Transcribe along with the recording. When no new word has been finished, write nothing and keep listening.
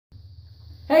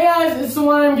Hey guys, it's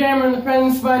theonearmgamer in the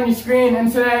presence behind your screen,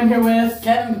 and today I'm here with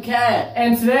Paquette.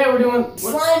 And today we're doing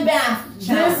slime bath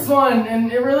challenge. This one, and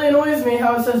it really annoys me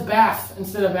how it says BAFF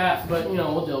instead of BAFF, but you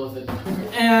know, we'll deal with it.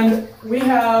 And we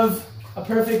have a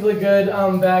perfectly good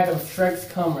bag of Shrek's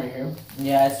cum right here.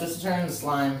 Yeah, it's supposed to turn into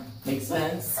slime. Makes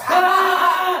sense.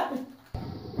 Come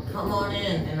on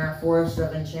in our forest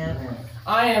of enchantment.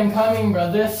 I am coming,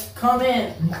 brothers. Come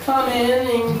in. Come in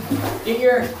and get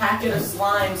your packet of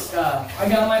slime stuff. I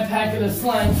got my packet of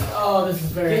slime. Oh, this is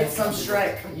very Get some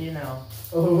Shrek, you know.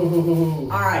 Ooh.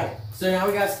 Alright, so now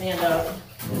we gotta stand up.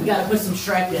 We gotta put some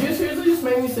Shrek in. Did you seriously just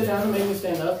make me sit down and make me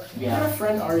stand up? Yeah. What kind of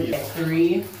friend are you?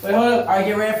 3. Wait, hold up. Alright,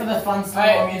 get ready for the fun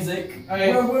slime music.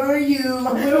 Alright. Where were you?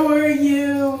 Where were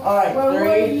you? Alright, where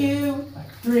were you?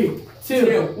 3,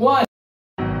 2, 1.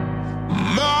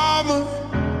 Mama,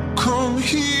 come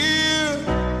here,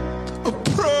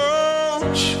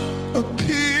 approach,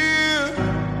 appear.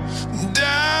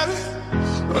 Daddy,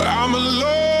 I'm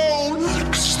alone,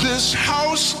 'cause this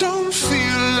house don't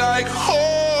feel like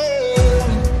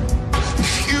home.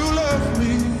 If you love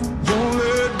me, don't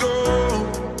let go.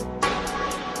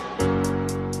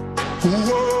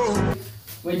 Whoa.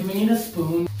 Wait, do we need a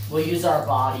spoon? We'll use our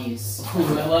bodies.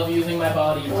 Ooh, I love using my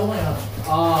body. Oh my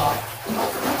god.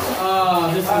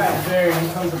 This is very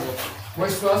uncomfortable. We're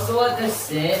supposed to let this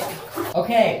sit.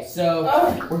 Okay, so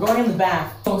we're going in the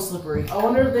bath. So slippery. I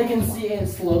wonder if they can see it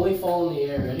slowly fall in the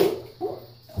air. Ready?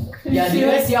 Yeah, do you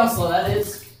guys see how slow that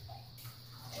is?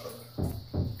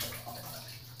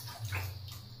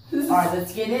 Alright,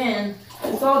 let's get in.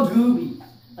 It's all gooby.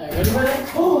 Alright, ready, buddy?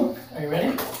 Oh, are you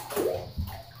ready?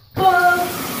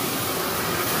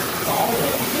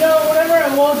 You know, whenever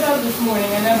I woke up this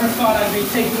morning, I never thought I'd be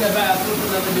taking a bath with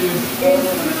another dude. It's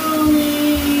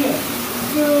gooey!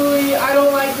 Gooey! I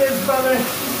don't like this, brother.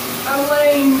 I'm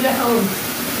laying down.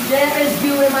 There is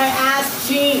goo in my ass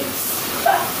cheeks.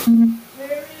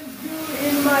 There is goo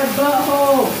in my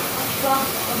butthole.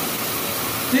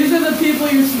 These are the people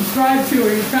you subscribe to.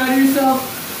 Are you proud of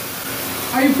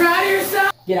yourself? Are you proud of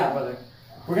yourself? Get out, brother.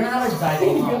 We're gonna have a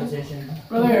diving competition.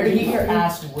 Brother, you get your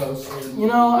ass roasted. You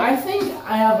know, I think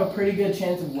I have a pretty good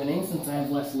chance of winning since I have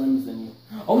less limbs than you.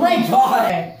 Oh my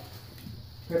god!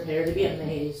 Prepare to be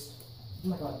amazed. Oh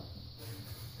my god.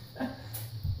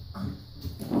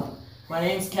 My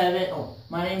name's Kevin. Oh,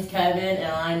 my name's Kevin,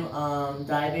 and I'm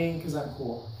diving because I'm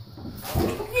cool.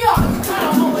 Yeah!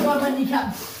 Oh my god, my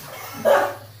kneecap.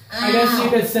 I guess you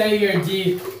could say you're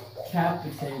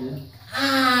decapitated.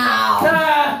 Ow!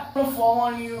 Ah! I'll fall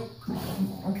on you.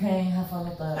 Okay, have fun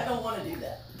with that. I don't want to do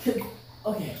that.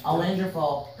 Okay, I'll land your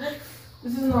fall.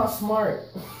 this is not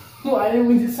smart. Why did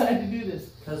we decide to do this?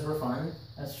 Because we're fun.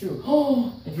 That's true.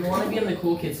 Oh, If you want to be in the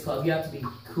cool kids club, you have to be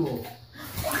cool.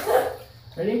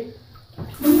 ready?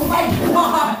 Oh my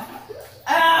god!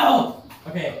 Ow!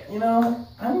 Okay. You know,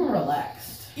 I'm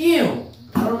relaxed. Ew!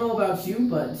 I don't know about you,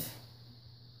 but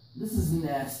this is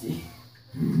nasty.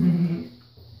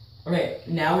 Okay,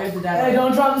 now we have to dive. Hey,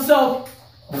 don't drop the soap.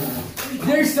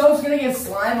 Their soap's gonna get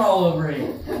slime all over it.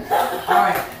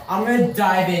 Alright, I'm gonna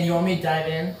dive in. You want me to dive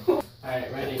in?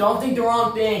 Alright, ready? Don't think the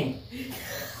wrong thing.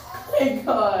 Oh my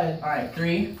god. Alright,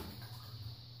 3.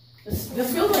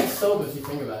 This feels like soap if you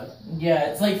think about it.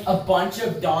 Yeah, it's like a bunch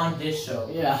of Dawn dish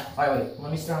soap. Yeah. Alright, wait.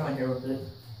 Let me start my hair with it.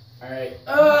 Alright.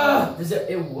 Does it?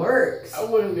 It works. I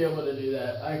wouldn't be able to do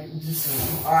that. I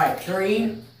just. Alright,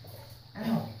 3,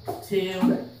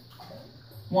 2,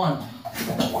 1.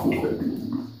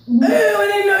 Ew! I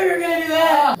didn't know you were gonna do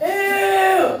that. Ew!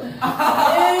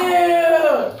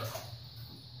 Ew!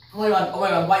 Oh my god! Oh my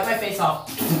god! Wipe my face off.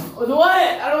 With what?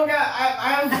 I don't got. I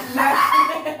have nasty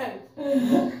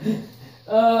hands.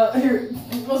 Here.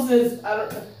 What's this? I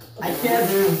don't. I can't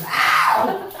move.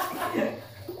 Ow!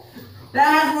 That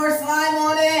has more slime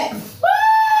on it.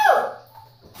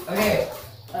 Woo! Okay.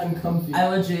 I'm comfy. I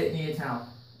legit need a towel.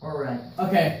 Or right.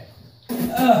 Okay.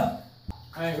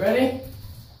 Alright, ready?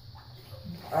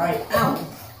 Alright, ow.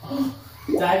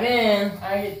 Dive in.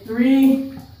 Alright,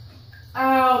 3.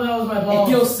 Ow, that was my ball. It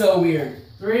feels so weird.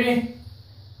 3,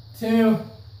 2,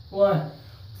 1.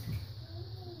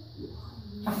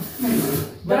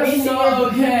 Let me see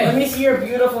okay. Let me see your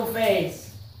beautiful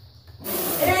face.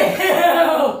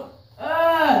 Ew!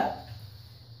 Ah!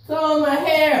 It's all in my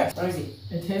hair. Let me see.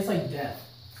 It tastes like death.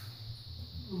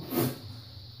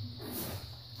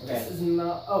 Okay. This is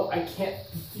not. Oh, I can't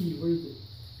see. Where is it?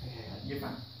 Okay, you're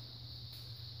fine.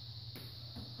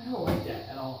 I don't like that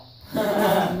at all.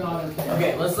 Not okay.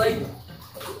 Okay, let's like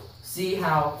see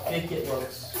how thick it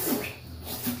looks.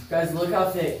 Guys, look how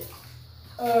thick.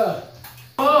 Whoa!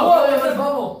 Whoa, there's a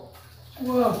bubble.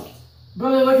 Whoa!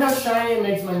 Brother, look how shiny it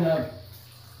makes my nub.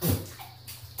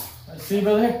 See,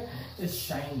 brother? It's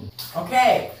shiny.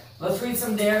 Okay, let's read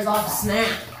some dares off Snap.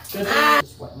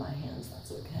 Just wet my hands,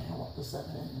 that's okay. I want the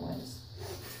 7 anyways.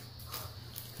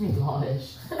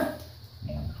 Gosh.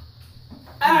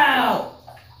 Ow!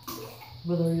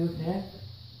 Brother, are you okay?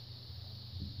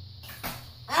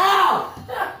 Ow!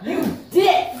 You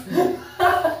dick!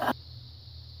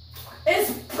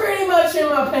 It's pretty much in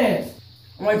my pants.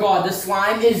 Oh my god, the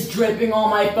slime is dripping on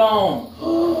my phone.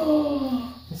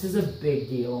 This is a big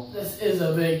deal. This is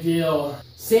a big deal.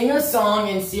 Sing a song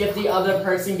and see if the other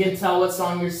person can tell what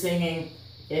song you're singing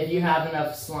if you have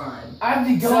enough slime. I have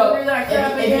to go through that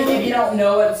crap again. If you don't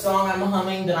know what song I'm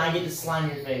humming, then I get to slime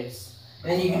your face.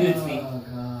 And then you can do it to me. Oh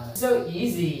god. So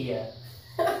easy.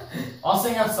 I'll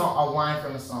sing a line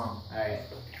from a song. Alright.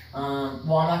 Well, I'm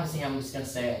not gonna sing, I'm just gonna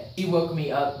say it. She woke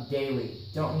me up daily.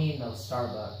 Don't need no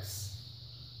Starbucks.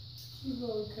 You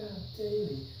woke up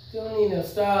daily. Don't need no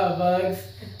Starbucks.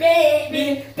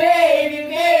 Baby, baby,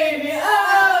 baby,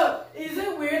 oh! Is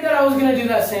it weird that I was gonna do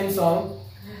that same song?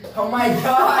 Oh my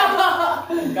god!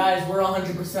 Guys, we're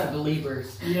 100%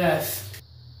 believers. Yes.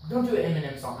 Don't do an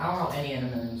Eminem song. I don't know any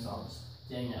Eminem songs.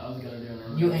 Dang it, I was gonna do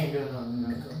an You ain't doing an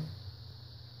Eminem song.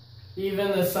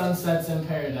 Even the sunsets in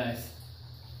paradise.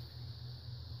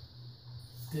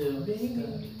 Still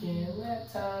in that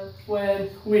time when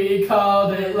we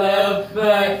called it love,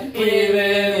 but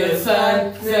even the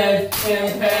sunsets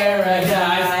in paradise.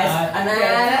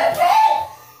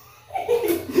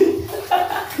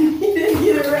 You didn't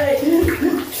get it right.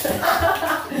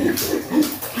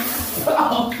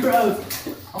 Oh, gross.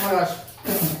 Oh my gosh.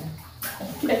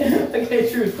 Okay,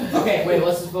 truth. Okay, wait,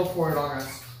 let's just go for it on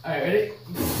us. Alright, ready?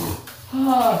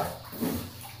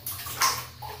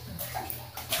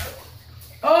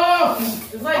 Oh,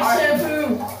 it's like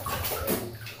shampoo.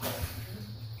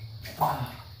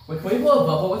 Wait, can we blow a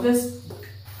bubble with this?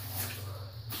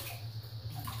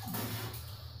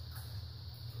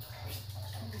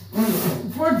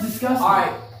 We're disgusting.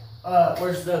 Alright,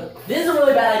 where's the... This is a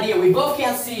really bad idea. We both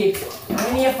can't see.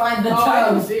 We need to find the I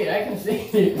time. can see. I can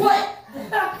see. What?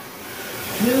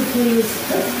 No, please.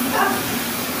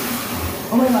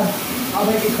 Oh my god. I'll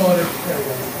make it colder. There we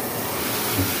go.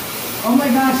 Oh my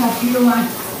gosh, I feel like...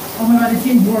 Oh my god, it's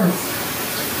getting worse.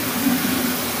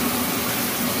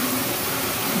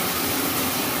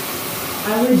 I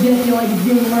legit feel like it's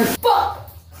getting worse. Fuck!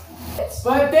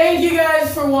 But thank you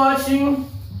guys for watching.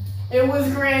 It was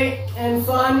great and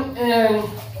fun and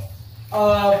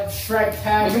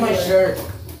Shrek-tacular. Look at my shirt.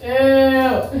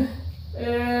 Ew.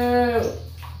 Ew.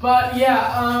 But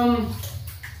yeah,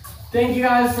 thank you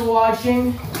guys for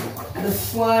watching the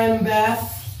slime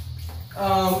bath.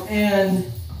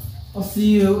 And I'll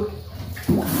see you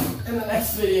in the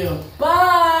next video.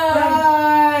 Bye!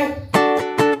 Bye!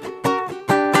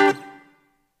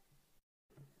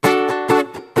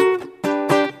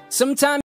 Sometimes